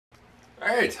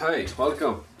Alright, hi,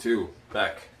 welcome to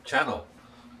back channel.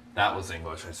 That was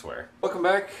English, I swear. Welcome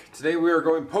back. Today we are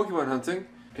going Pokemon hunting.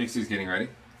 Pixie's getting ready.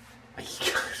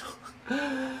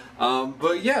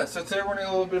 But yeah, so today we're doing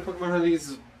a little bit of Pokemon hunting. This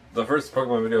is the first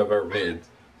Pokemon video I've ever made.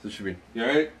 So it should be, you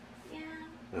alright? Yeah.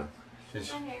 No.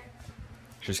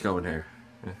 She's going here.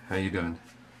 How you doing?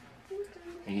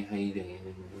 Hey, how you doing?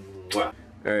 Wow.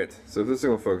 Alright, so this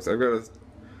thing will focus. I've got a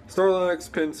Snorlax,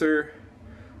 Pinsir,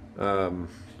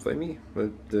 Flamey,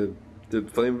 the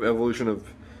flame evolution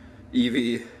of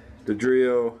Eevee,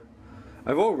 Dodrio.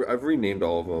 I've renamed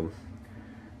all of them.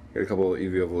 Got a couple of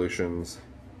Eevee evolutions.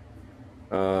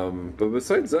 But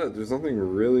besides that, there's nothing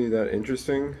really that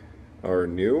interesting or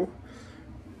new.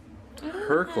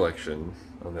 Her collection,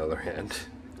 on the other hand.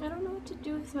 I don't know what to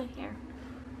do with my hair.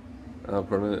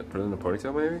 Put it in a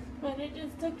ponytail maybe? But I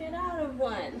just took it out of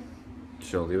one.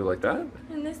 She'll leave it like that?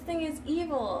 And this thing is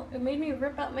evil. It made me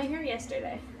rip out my hair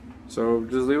yesterday. So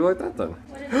just leave it like that then.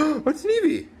 What is it? What's an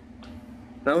Eevee?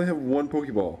 Now we have one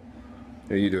Pokeball.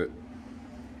 Here, you do it.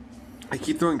 I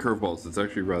keep throwing curveballs. It's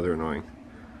actually rather annoying.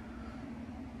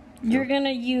 You're gonna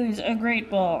use a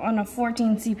Great Ball on a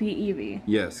 14 CP Eevee.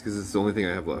 Yes, because it's the only thing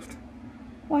I have left.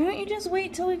 Why don't you just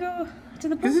wait till we go to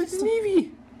the Because it's an Pokestop?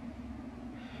 Eevee!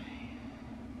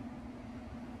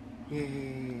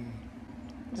 Yay.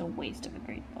 It's a waste of a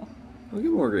Great Ball. I'll get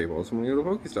more Great Balls when we go to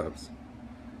Pokestops.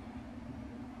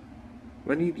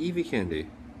 I need Eevee candy.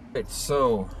 Alright,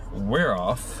 so we're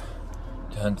off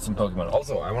to hunt some Pokemon.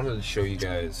 Also, I wanted to show you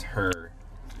guys her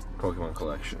Pokemon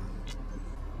collection.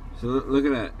 So look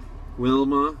at that.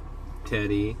 Wilma,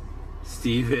 Teddy,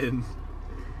 Steven,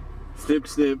 Snip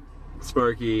Snip,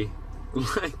 Sparky,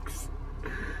 Lex,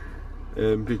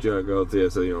 and Pidgeot. Yeah,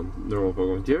 so you know, normal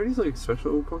Pokemon. Do you have any like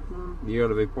special Pokemon? You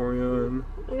got a Vaporeon.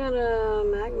 I got a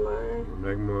Magmar.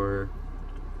 Magmar.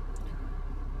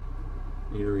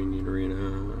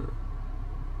 Nidorina.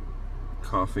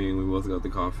 Coughing. We both got the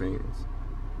Coughings.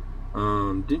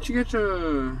 Didn't you get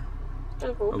a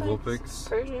Vulpix?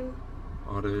 Persian.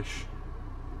 Oddish.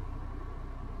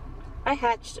 I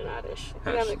hatched an Oddish.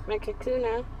 I got my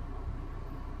Kakuna.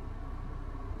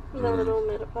 And a little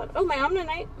Metapod. Oh, my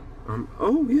Omnanite.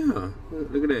 Oh yeah.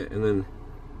 Look at it. And then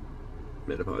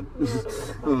Metapod.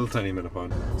 A little tiny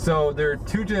Metapod. So there are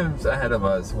two gyms ahead of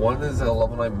us. One is a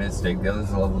level 9 Mystic, the other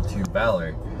is a level 2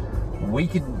 Valor. We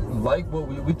can, like what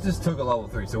we just took a level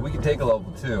 3, so we can take a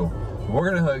level 2.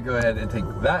 We're gonna go ahead and take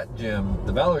that gym,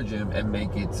 the Valor gym, and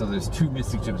make it so there's two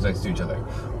Mystic gyms next to each other.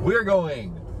 We're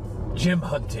going gym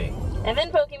hunting. And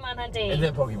then Pokemon hunting. And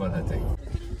then Pokemon hunting.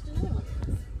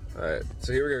 Alright,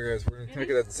 so here we go guys. We're gonna take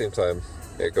it at the same time.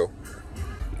 There you go.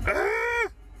 Ah!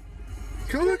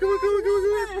 Come on, come on, come on, come on,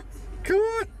 come on! Come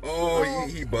on! Oh,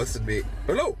 he busted me.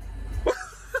 Oh no!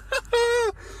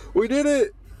 We did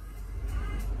it!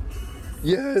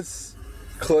 Yes!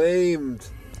 Claimed!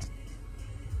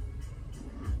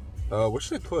 What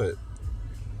should I put?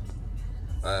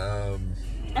 I'm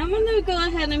gonna go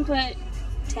ahead and put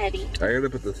Teddy. I gotta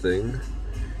put the thing,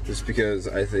 just because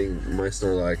I think my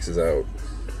Snorlax is out.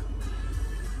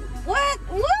 What?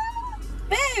 What?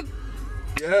 Babe!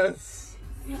 Yes!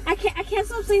 I can't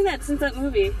stop saying that since that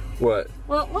movie. What?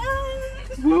 What? What?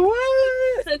 Look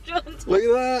at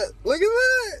that! Look at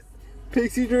that!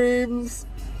 Pixie Dreams!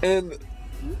 And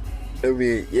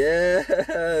me.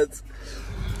 Yes!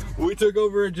 We took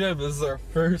over a gym. This is our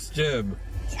first gym.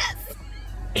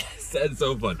 Yes! That's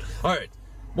so fun. Alright,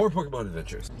 more Pokemon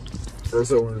adventures.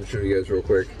 First I wanted to show you guys real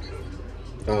quick.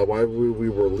 While we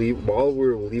were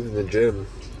leaving the gym,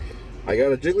 I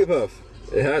got a Jigglypuff.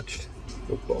 It hatched.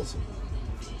 Oh, balls.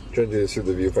 I'm trying to do this through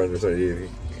the viewfinder, it's not easy.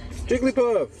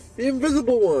 Jigglypuff! The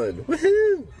invisible one!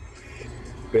 Woohoo!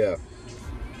 But yeah.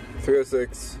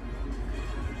 306.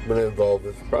 I'm gonna involve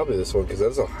with probably this one because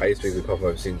that's the highest Jigglypuff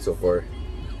I've seen so far.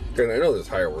 And I know there's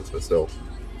higher ones, but still.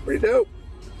 Pretty dope.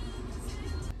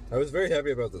 I was very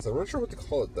happy about this. I'm not sure what to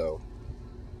call it though.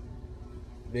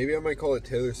 Maybe I might call it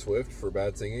Taylor Swift for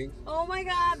bad singing. Oh my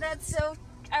god, that's so...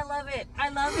 I love it. I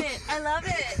love it. I love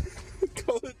it.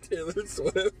 Call it Taylor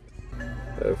Swift.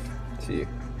 FT.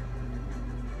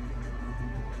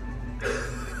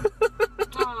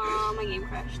 Aw, my game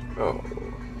crashed. Oh.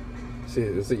 See,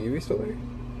 is the Eevee still there?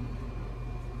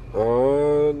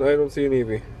 I don't see an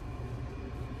Eevee.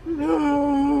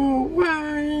 No!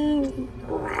 Why?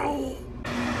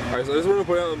 Alright, so I just want to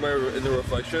point out in the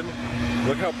reflection,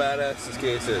 look how badass this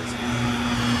case is.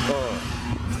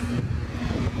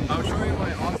 I'll show you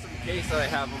my awesome case that I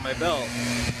have on my belt.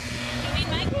 You mean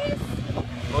my case?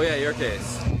 Oh yeah, your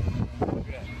case. You're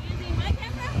using my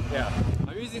camera? Yeah.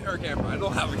 I'm using her camera. I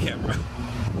don't have a camera.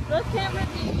 Those cameras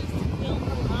you used to film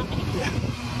for mine.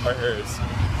 Yeah. Or hers.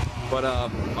 But I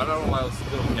don't know why I was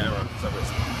still on camera for some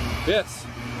reason. Yes,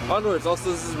 onwards.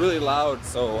 Also, this is really loud,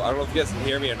 so I don't know if you guys can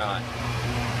hear me or not.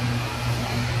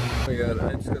 Oh my god,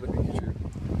 I just got a Pikachu. I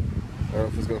don't know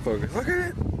if it's gonna focus. Look at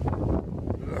it!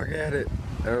 Look at it!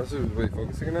 I don't know if it's really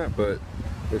focusing or not, but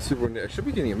it's super neat. I should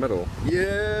be getting a medal.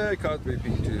 Yeah, I caught 3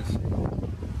 Pikachus.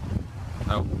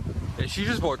 Oh. And she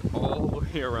just walked all the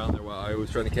way around there while I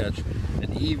was trying to catch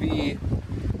an Eevee,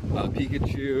 a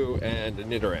Pikachu, and a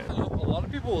Nidoran. A lot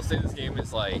of people will say this game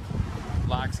is like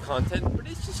lacks content, but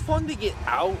it's just fun to get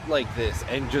out like this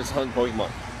and just hunt Pokemon.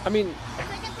 I mean,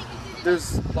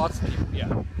 there's lots of people.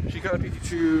 Yeah, she caught a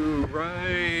Pikachu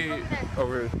right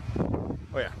over.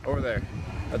 Oh yeah, over there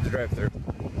at the drive-thru.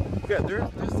 Yeah,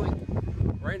 there's like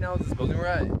right now this building we're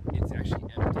at, it's actually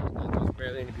empty. Like, there's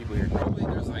barely any people here. Probably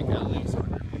there's like at least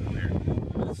 100 people here.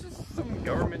 But it's just some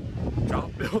government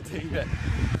job building that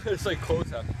it's like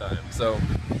closed half the time. So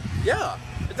yeah,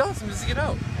 it's awesome just to get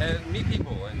out and meet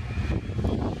people and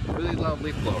really loud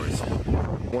leaf blowers.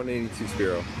 182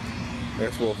 Spearow. I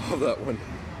guess we'll evolve that one.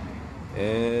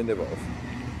 And evolve.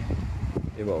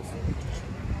 Evolve.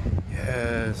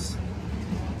 Yes.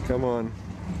 Come on.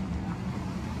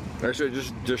 Actually, I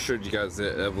just showed you guys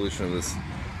the evolution of this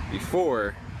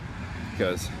before,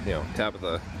 because, you know,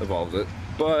 Tabitha evolved it.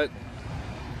 But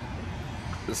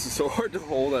this is so hard to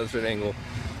hold at a certain angle.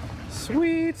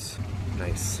 Sweet.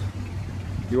 Nice.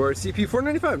 You are CP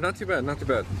 495. Not too bad, not too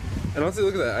bad. And honestly,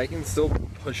 look at that. I can still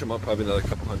push him up probably another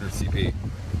couple hundred CP.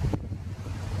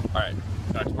 Alright,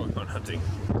 back to Pokemon hunting.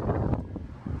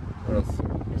 What else?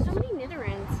 There's so many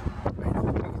Nidorans. I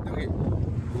know. Okay.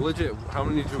 Legit, how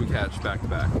many did we catch back to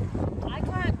back? I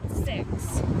caught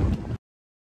 6.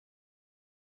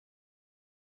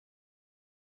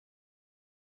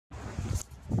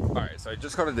 Alright, so I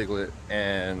just caught a Diglett,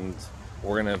 and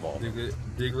we're gonna evolve.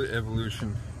 Diglett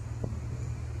evolution.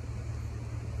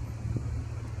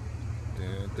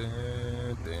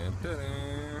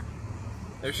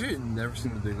 Actually, I've never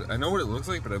seen the Diglett. I know what it looks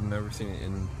like, but I've never seen it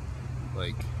in,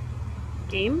 like...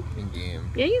 Game? In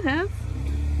game. Yeah, you have.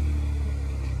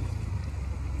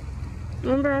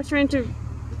 Remember I was trying to...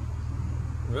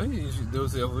 Really? There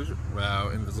was the evolution? Wow,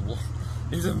 invisible.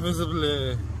 He's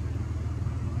invisible.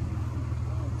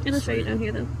 It'll show you down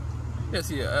here though. Yeah,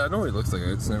 see, I know what he looks like.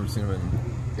 I just never seen him in...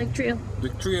 Like Trio.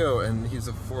 Big Trio, and he's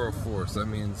a 404, so that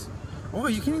means... Oh,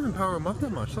 you can't even power him up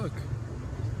that much, look.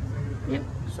 Yep.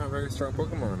 He's not a very strong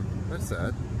Pokemon. That's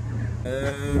sad.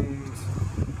 And...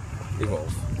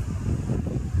 Evolve.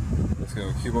 Let's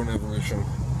go, Cubone evolution.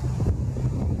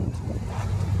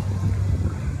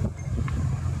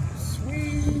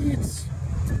 Sweet!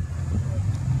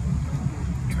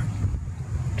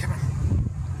 Come on.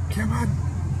 Come on!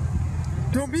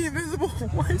 Don't be invisible!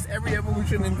 Why is every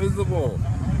evolution invisible?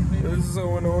 This is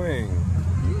so annoying.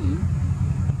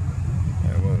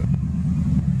 Yeah, what?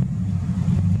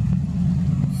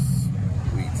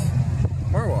 Sweet.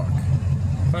 Marwalk.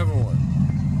 501.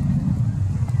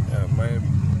 Yeah, my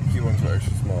Q1s are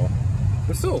actually small.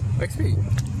 But still, XP.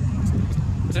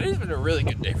 Today's been a really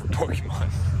good day for Pokemon.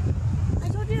 I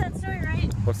told you that story,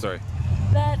 right? What story?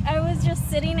 That I was just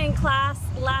sitting in class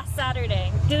last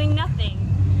Saturday, doing nothing.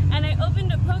 And I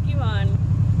opened a Pokemon,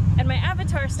 and my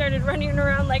avatar started running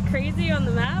around like crazy on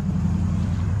the map.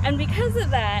 And because of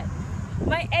that,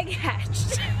 my egg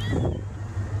hatched.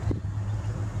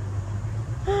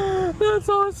 That's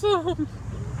awesome!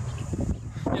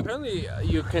 Yeah, apparently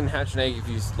you can hatch an egg if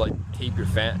you just, like, tape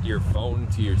your phone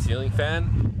to your ceiling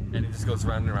fan, and it just goes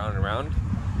round and round and round.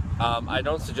 I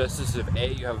don't suggest this if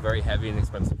A, you have a very heavy and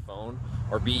expensive phone,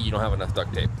 or B, you don't have enough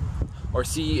duct tape. Or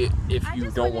C, if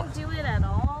you don't want... I just wouldn't do it at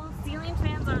all. Ceiling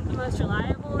fans aren't the most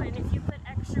reliable, and if you put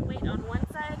extra weight on one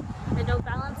side and don't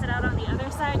balance it out on the other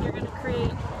side, you're going to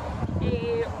create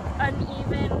a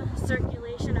uneven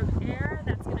circulation of air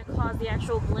that's going to cause the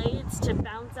actual blades to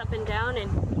bounce up and down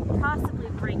and possibly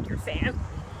break your fan.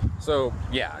 So,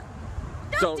 yeah.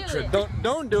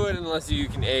 Don't do it unless you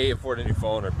can A, afford a new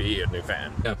phone, or B, a new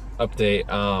fan. Yeah, update,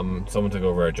 someone took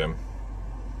over our gym.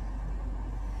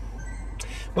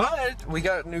 But we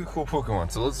got new cool Pokemon,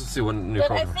 so let's just see what new Pokemon.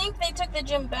 But I think they took the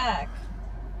gym back.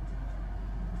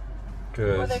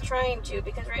 Or they're trying to,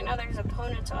 because right now there's a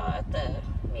Ponyta at the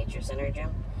Nature Center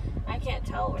gym. I can't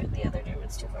tell where the other gym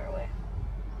is, too far away.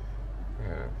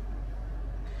 Yeah.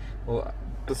 Well,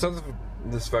 besides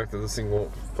this fact that this thing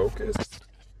won't focus,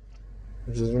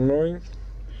 which is annoying,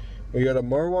 we got a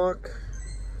Marowak,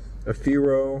 a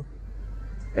Fearow,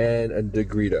 and a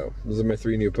Degredo. Those are my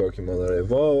 3 new Pokemon that I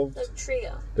evolved. The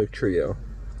trio. The trio.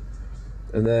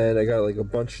 And then I got like a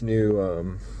bunch new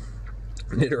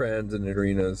Nidorans and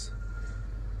Nidorinas.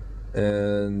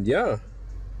 And yeah.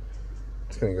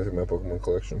 Just gonna go through my Pokemon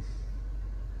collection.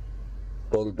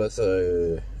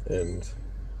 Bulbasaur and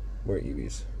more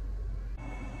Eevees.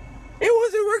 It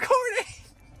wasn't recording!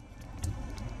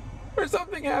 Or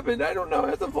something happened, I don't know, it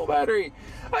has a full battery.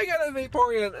 I got a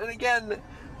Vaporeon, and again,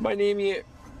 my name is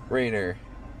Rainer.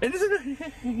 And isn't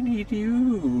I need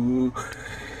you?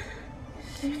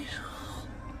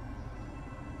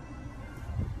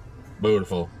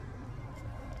 Beautiful.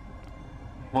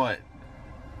 What?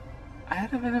 I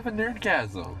had a bit of a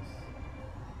nerdgasm.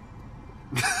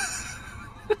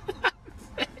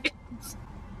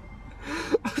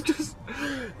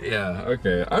 Yeah,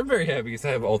 okay. I'm very happy because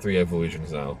I have all 3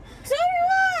 evolutions now. So do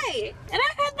I! And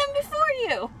I had them before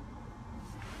you!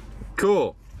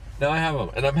 Cool. Now I have them,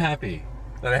 and I'm happy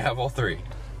that I have all 3.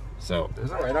 So, is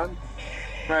that right on?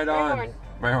 Right on. Rhyhorn.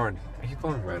 Rhyhorn. I keep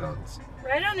calling Rhydons.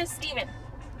 Rhydon is Steven.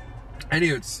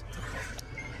 Anyways,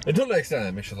 until next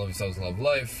time, make sure to love yourselves and love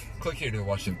life. Click here to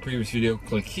watch the previous video.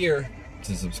 Click here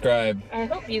to subscribe. I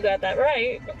hope you got that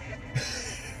right.